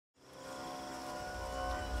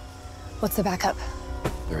What's the backup?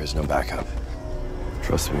 There is no backup.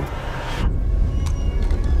 Trust me.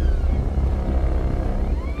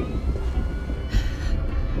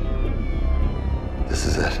 This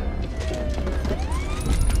is it.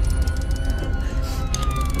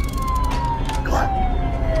 Come on.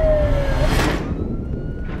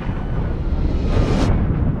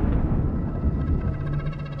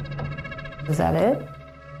 Is that it?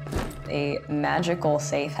 A magical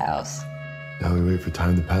safe house. Now we wait for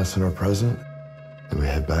time to pass in our present, then we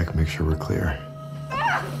head back and make sure we're clear.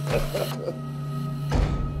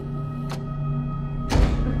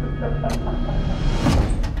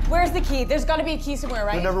 Where's the key? There's gotta be a key somewhere,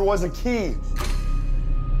 right? There never was a key.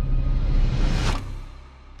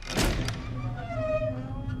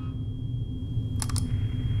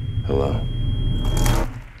 Hello?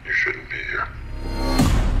 You shouldn't be here.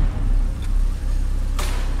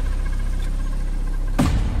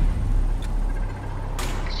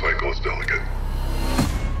 The cycle is delicate.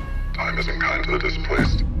 Time isn't kind to the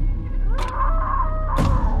displaced.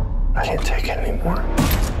 I can't take it anymore.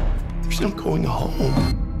 There's no going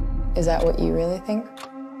home. Is that what you really think?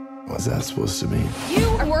 What's that supposed to mean? You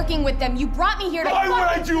are working with them. You brought me here to— Why would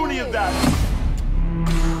I do any of that?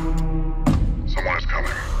 Someone is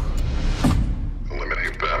coming.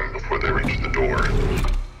 Eliminate them before they reach the door,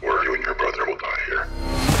 or you and your brother will die here.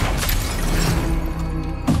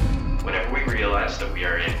 Whenever we realize that we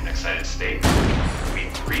are in an excited state, we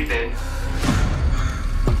breathe in,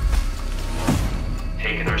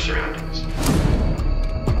 take in our surroundings.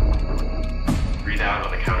 Breathe out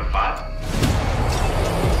on the count of 5.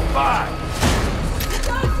 5.